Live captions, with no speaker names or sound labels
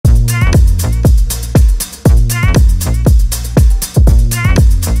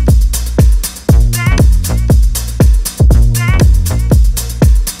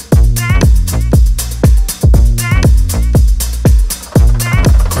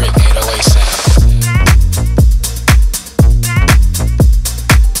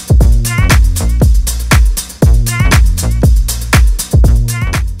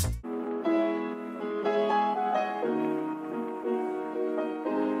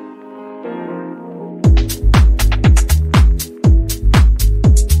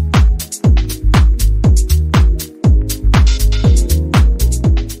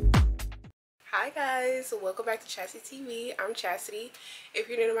back to Chastity TV. I'm Chastity. If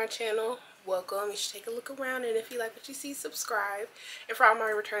you're new to my channel, welcome. You should take a look around, and if you like what you see, subscribe. And for all my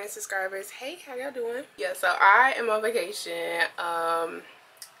returning subscribers, hey, how y'all doing? Yeah, so I am on vacation.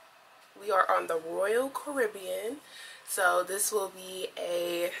 We are on the Royal Caribbean, so this will be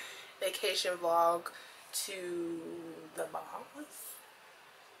a vacation vlog to the Bahamas.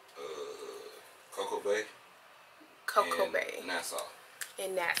 CocoCay. CocoCay. Nassau.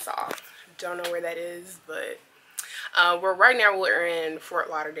 In Nassau. Don't know where that is, but right now we're in Fort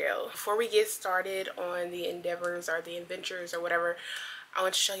Lauderdale. Before we get started on the endeavors or the adventures or whatever, I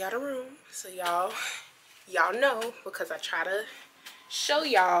want to show y'all the room so y'all know, because I try to show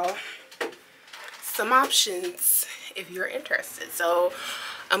y'all some options if you're interested. So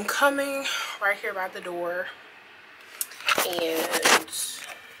I'm coming right here by the door, and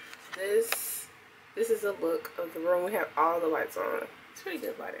this is a look of the room. We have all the lights on. It's pretty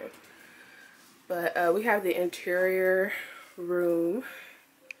good lighting. But we have the interior room.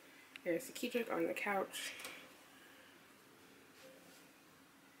 There's the key drink on the couch.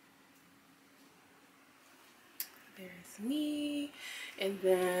 There's me. And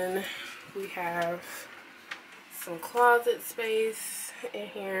then we have some closet space in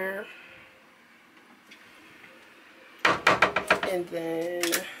here. And then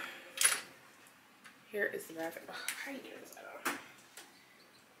here is the bathroom. Oh, how you doing this?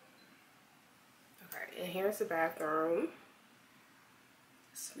 Okay, and here's the bathroom.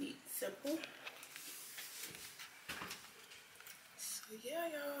 Sweet, simple. So yeah,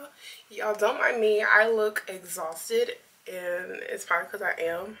 y'all don't mind me. I look exhausted, and it's probably because I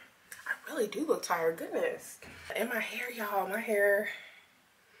am. I really do look tired, goodness. And my hair, y'all, my hair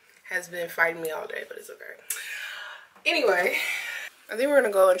has been fighting me all day, but it's okay. Anyway, I think we're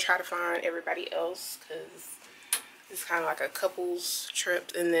gonna go and try to find everybody else, because it's kind of like a couples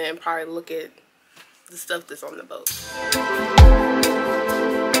trip, and then probably look at the stuff that's on the boat.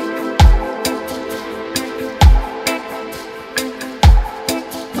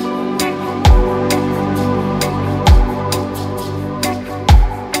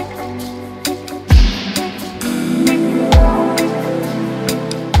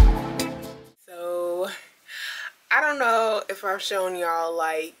 So I don't know if I've shown y'all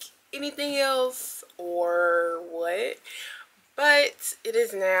like anything else or what, but it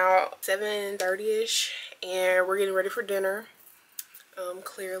is now 7:30ish, and we're getting ready for dinner.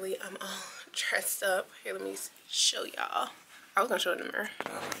 Clearly I'm all dressed up. Here, let me show y'all. I was gonna show it in the mirror.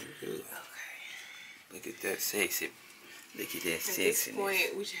 Oh, you're good. Okay. Look at that sexy. Look at that sexiness. At this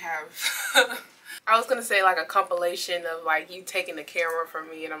point, we should have. I was gonna say like a compilation of like you taking the camera from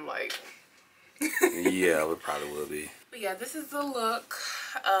me, and I'm like. Yeah, it probably will be. But yeah, this is the look.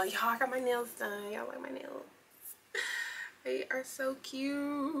 Y'all, I got my nails done. Y'all like my nails? They are so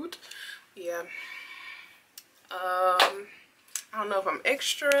cute. Yeah. I don't know if I'm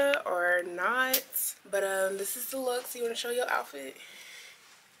extra or not, but this is the look. So you want to show your outfit?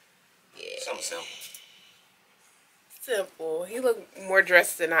 Yeah. Something simple. Simple. He look more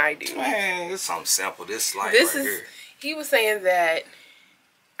dressed than I do. Man, it's something simple. This light This right is. here. He was saying that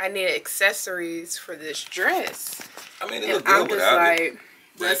I need accessories for this dress. I mean, it and look good without it.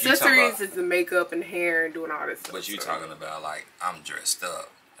 The accessories is the makeup and hair and doing all this stuff. But you talking about like I'm dressed up,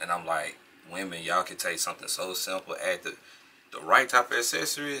 and I'm like, women, y'all can take something so simple, add the right type of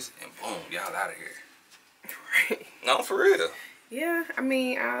accessories, and boom, y'all out of here. Right. No, for real. Yeah, I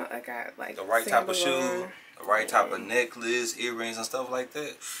mean, I got like the right type of shoe, the right type of necklace, earrings, and stuff like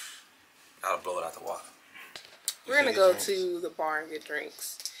that. I'll blow it out the water. We're gonna go to the bar and get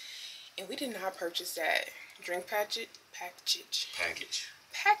drinks, and we did not purchase that drink package.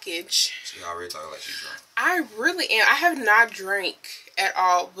 She already talking like she's drunk. I really am. I have not drank at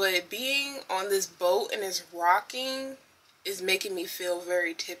all, but being on this boat and it's rocking is making me feel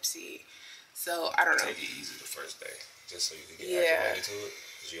very tipsy. So I don't know. Take it easy the first day, just so you can get acclimated to it,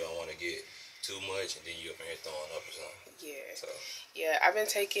 because you don't want to get too much and then you up in here throwing up or something. Yeah. So yeah, I've been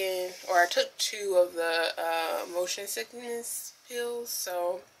taking, or I took 2 of the motion sickness pills,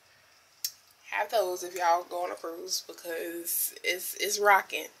 so have those if y'all go on a cruise, because it's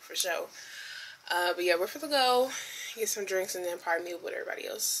rocking for sure. But yeah, we're for the go, get some drinks, and then probably meet with everybody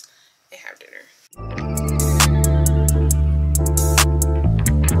else and have dinner.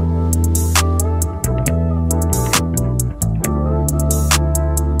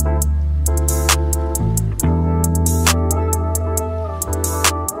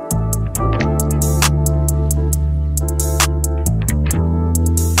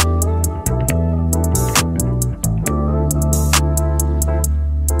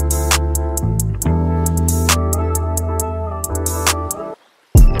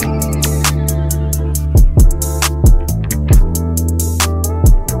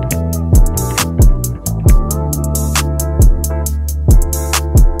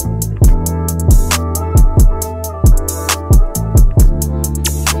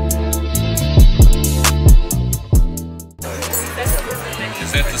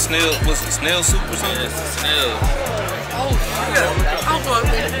 snail, what's it, snail soup or something? Snail. Oh, yeah.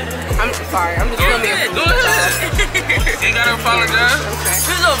 I'm sorry. I'm just filming. Go ahead. You ain't gotta apologize. Okay.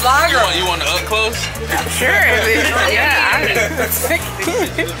 Who's a vlogger? You want to up close? Sure. Yeah.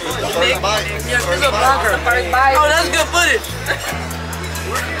 Yeah, who's a vlogger? Oh, that's good footage.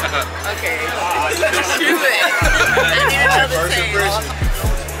 Okay. Shoot it. I need another taste.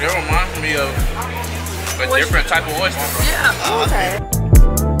 It reminds me of a different type of oyster. Yeah. Okay.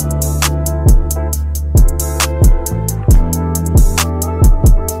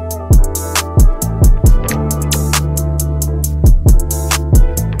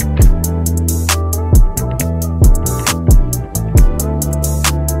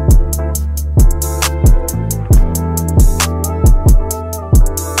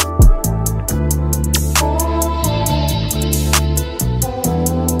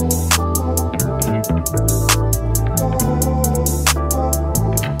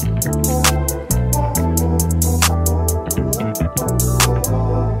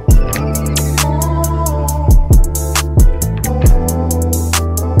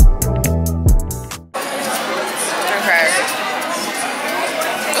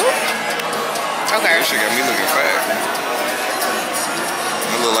 That shit got me looking fat.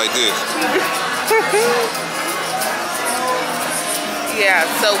 I look like this. Yeah,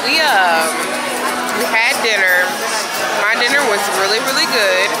 so we had dinner. My dinner was really, really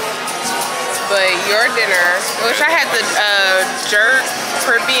good. But your dinner, which I had the jerk,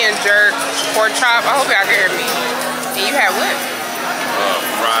 Caribbean jerk, pork chop. I hope y'all can hear me. And you had what?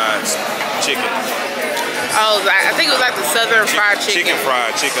 Fried chicken. Oh, I think it was like the southern fried chicken. Chicken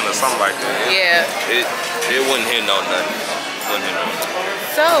fried chicken or something like that. Yeah. It wouldn't hit no nothing. Wouldn't hit no nothing.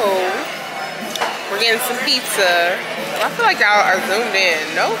 So, we're getting some pizza. I feel like y'all are zoomed in.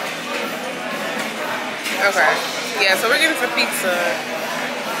 Nope. Okay. Yeah, so we're getting some pizza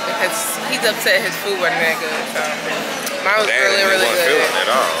because he's upset his food wasn't that good. So, mine was really, really good. At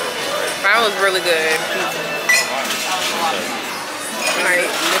all. Mine was really good. Like,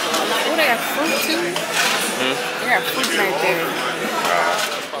 oh, they got fruit too? They got fruit right there.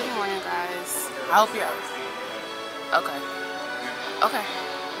 Good morning, guys. I hope y'all... Okay.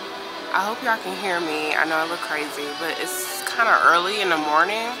 I hope y'all can hear me. I know I look crazy, but it's kind of early in the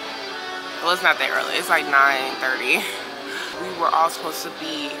morning. Well, it's not that early. It's like 9:30. We were all supposed to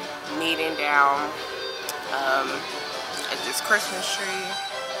be meeting down at this Christmas tree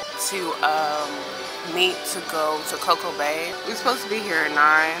to meet to go to CocoCay. We were supposed to be here at 9.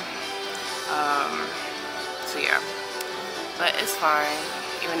 So yeah, but it's fine,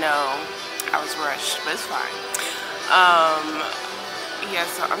 even though I was rushed, but it's fine. Yeah,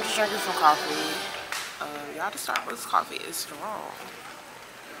 so I'm just drinking some coffee. Y'all, the Starbucks coffee is strong.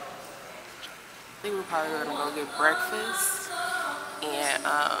 I think we're probably gonna go get breakfast and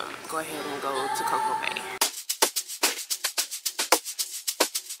go ahead and go to CocoCay.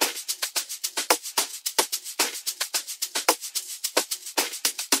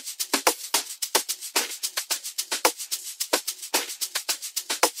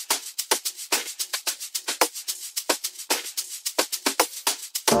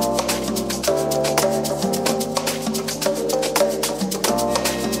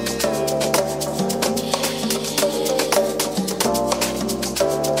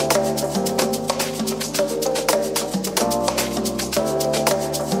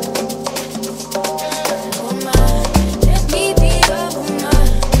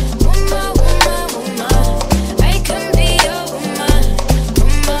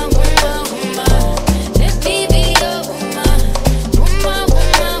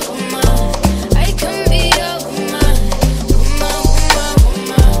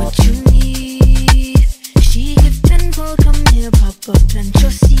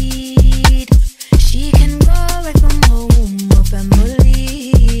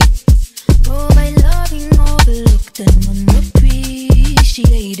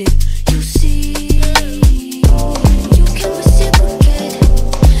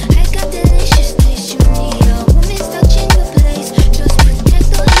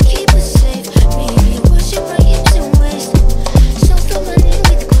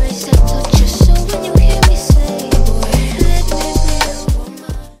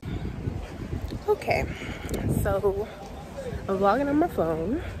 Okay, so I'm vlogging on my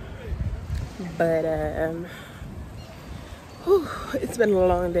phone, but it's been a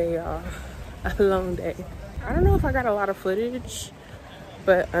long day, y'all. A long day. I don't know if I got a lot of footage,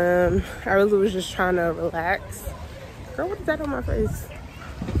 but I really was just trying to relax. Girl, what is that on my face?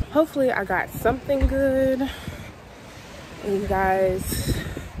 Hopefully I got something good, and you guys.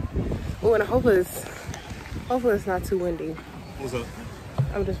 Oh, and hopefully it's not too windy. What's up?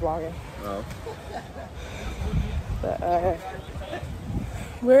 I'm just vlogging. Oh. But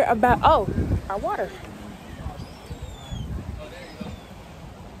we're about, oh, our water.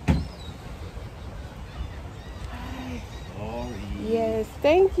 Yes,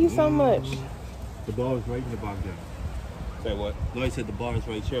 thank you so much. The bar is right in the back there. Say what? No, I said the bar is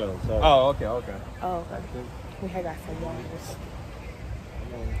right here. Sorry. Oh, okay, okay. Oh, okay. We had got some waters.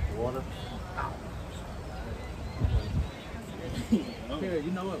 Water? Here,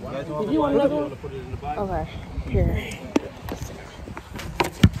 you know what? You want another one? Put it in the bag. Okay, here.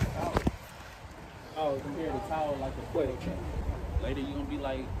 Oh, compare the towel like a quick. Later, you gonna be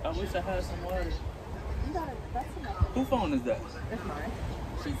like, I wish I had some water. Whose phone is that? That's mine.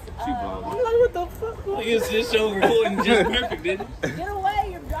 She I'm like, what the fuck? Like, it's just show recording just perfect, didn't it? Get away!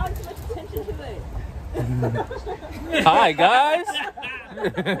 You're drawing too much attention to it. Hi, guys.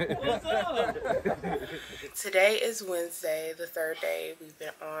 What's up? Today is Wednesday, the third day we've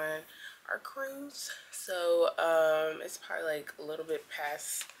been on our cruise. So it's probably like a little bit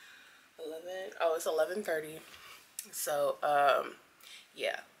past 11. Oh, it's 11:30. So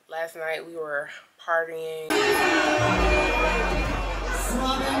yeah, last night we were partying.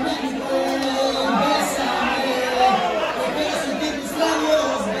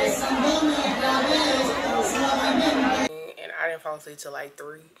 And I didn't fall asleep till like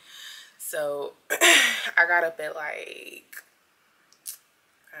 3. So I got up at like,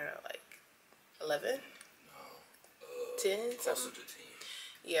 I don't know, like 11, 10, something.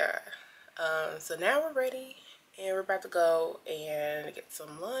 Yeah. So now we're ready and we're about to go and get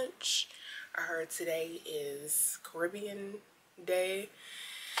some lunch. I heard today is Caribbean Day.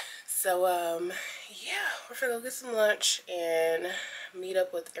 So yeah, we're gonna go get some lunch and meet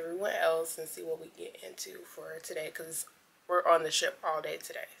up with everyone else and see what we get into for today, because we're on the ship all day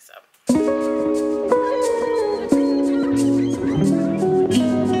today. So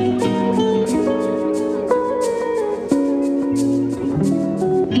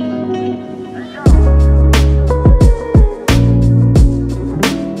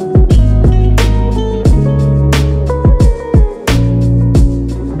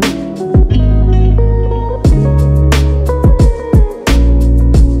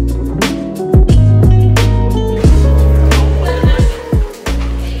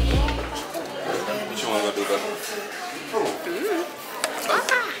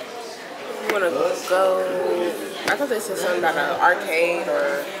about an arcade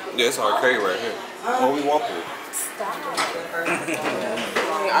or... Yeah, it's an arcade right here. Oh, we walk through.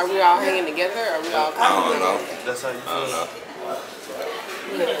 Are we all hanging together or are we all... I don't know. That's how you feel. I don't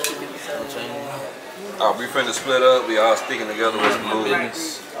know. We finna split up. We all sticking together with some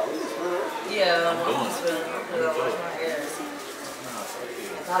movies. Yeah,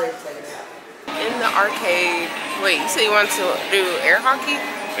 In the arcade... Wait, you said you want to do air hockey?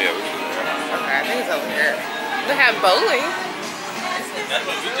 Yeah, we can do that. Okay, I think it's over here. We have bowling. That's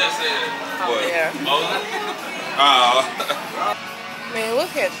what we just said. What? Yeah. Bowling? Man, we'll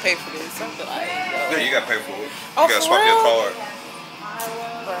have to pay for this. I feel like... Yeah, you gotta pay for it. Oh, You gotta for swipe your real? card.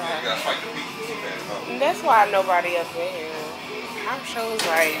 You gotta swipe the Visa. That's why nobody up there. Our show's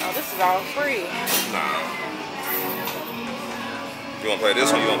like, oh, this is all free. Nah. You wanna play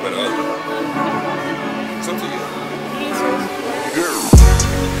this one? You wanna play the other one? It's up to you.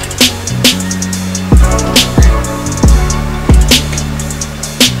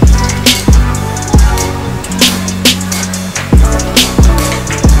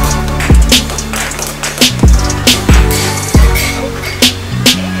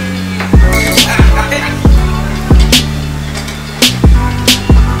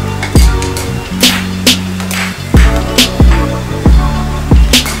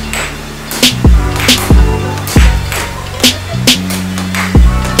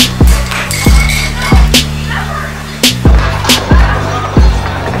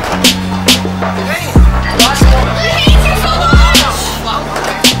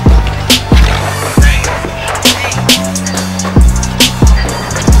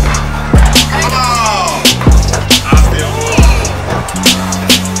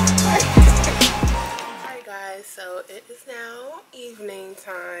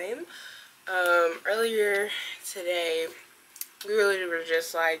 Earlier today, we really were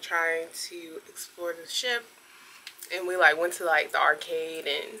just like trying to explore the ship, and we like went to like the arcade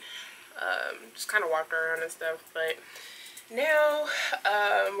and just kind of walked around and stuff. But now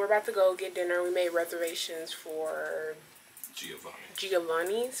we're about to go get dinner. We made reservations for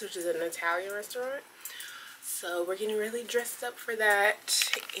Giovanni's, which is an Italian restaurant. So we're getting really dressed up for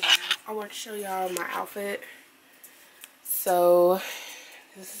that, and I want to show y'all my outfit. So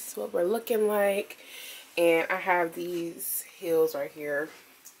this is what we're looking like, And I have these heels right here.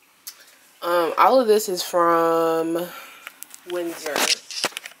 All of this is from Windsor.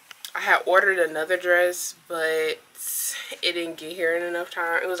 I had ordered another dress, but it didn't get here in enough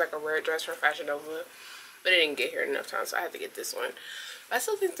time. It was like a red dress from Fashion Nova, but it didn't get here in enough time, so I had to get this one. I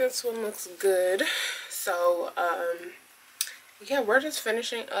still think this one looks good. So yeah, we're just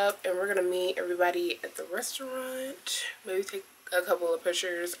finishing up and we're gonna meet everybody at the restaurant. Maybe take a couple of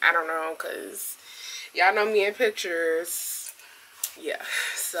pictures. I don't know, because y'all know me in pictures. Yeah,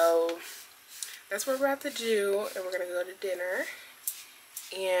 so that's what we're about to do, and we're gonna go to dinner.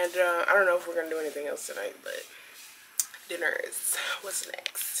 And I don't know if we're gonna do anything else tonight, but dinner is what's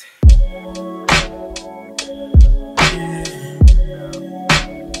next.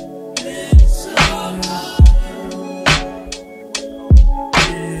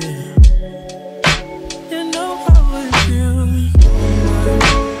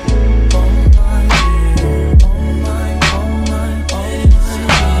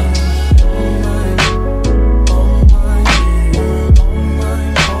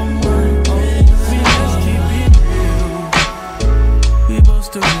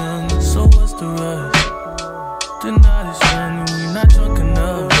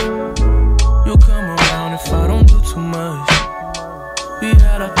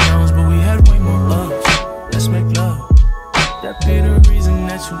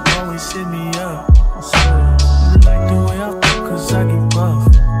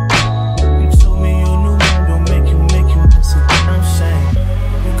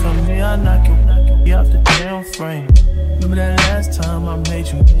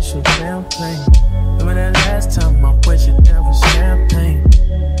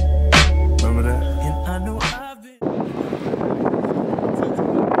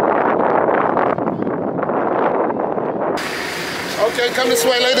 Okay, come this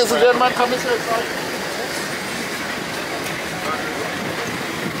way, ladies and gentlemen. Come this way. Sorry.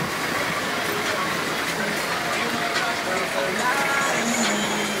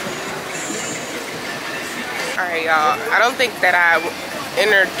 Alright, y'all. I don't think that I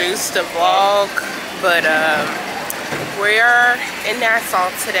introduced the vlog, but we're in Nassau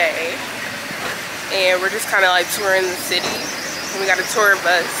today, and we're just kind of like touring the city. We got a tour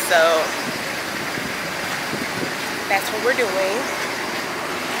bus, so that's what we're doing.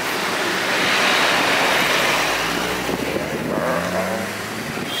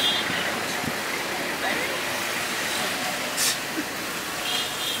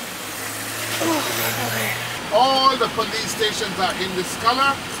 All the police stations are in this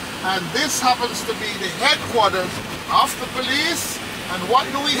color, and this happens to be the headquarters of the police. And what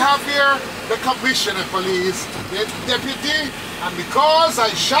do we have here? The commissioner of police, the deputy, and because I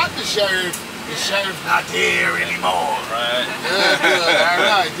shot the sheriff's not here anymore. Right. Good, good. All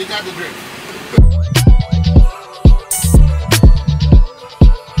right, you got the drink.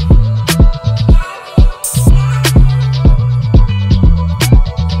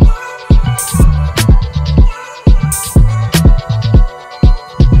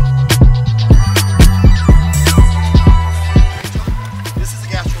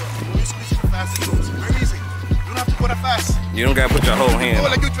 You don't gotta put your whole hand. Oh,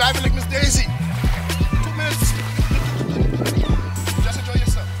 like you driving like Miss Daisy. 2 minutes. Just enjoy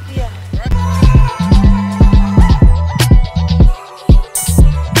yourself. Yeah.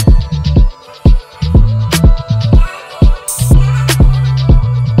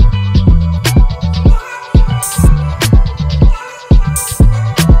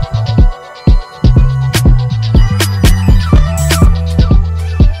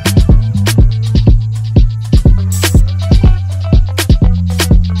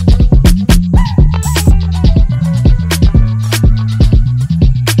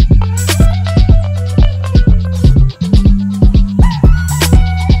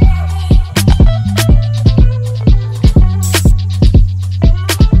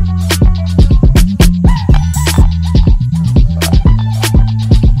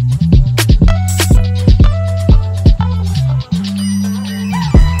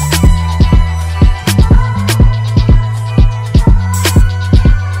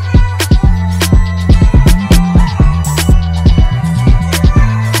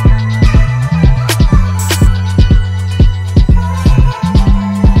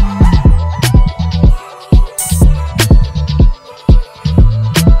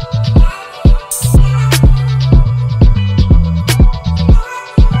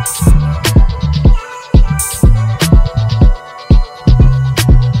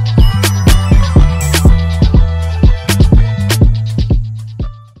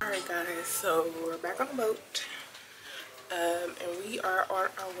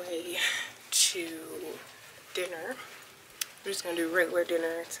 just gonna do regular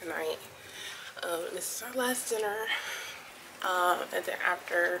dinner tonight. This is our last dinner. And then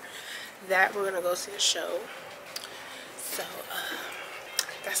after that, we're gonna go see a show. So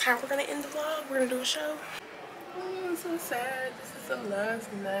that's how we're gonna end the vlog. We're gonna do a show. Oh, I'm so sad. This is the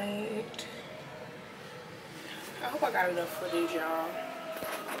last night. I hope I got enough footage, y'all.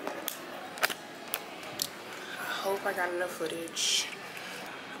 I hope I got enough footage.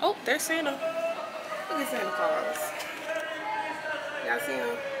 Oh, there's Santa. Look at Santa Claus. Y'all see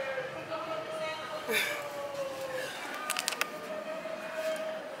him?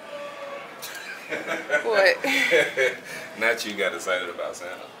 What? Not you got excited about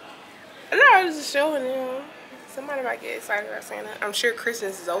Santa. No, I was just showing him. Somebody might get excited about Santa. I'm sure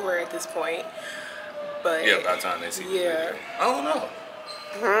Christmas is over at this point. But Yeah, by the time they see the video. I don't know.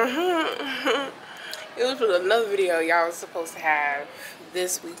 It was with another video y'all was supposed to have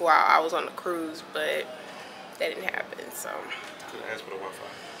this week while I was on the cruise, but that didn't happen, so. Could have asked for the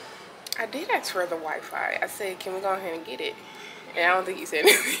Wi-Fi. I did ask for the Wi-Fi. I said, can we go ahead and get it? And I don't think he said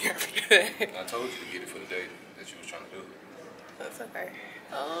anything after that. I told you to get it for the day that you was trying to do. That's okay.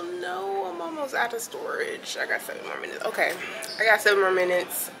 Oh no, I'm almost out of storage. I got 7 more minutes. Okay, I got 7 more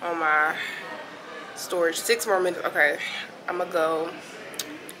minutes on my storage. 6 more minutes. Okay, I'm gonna go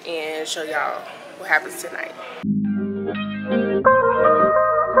and show y'all what happens tonight.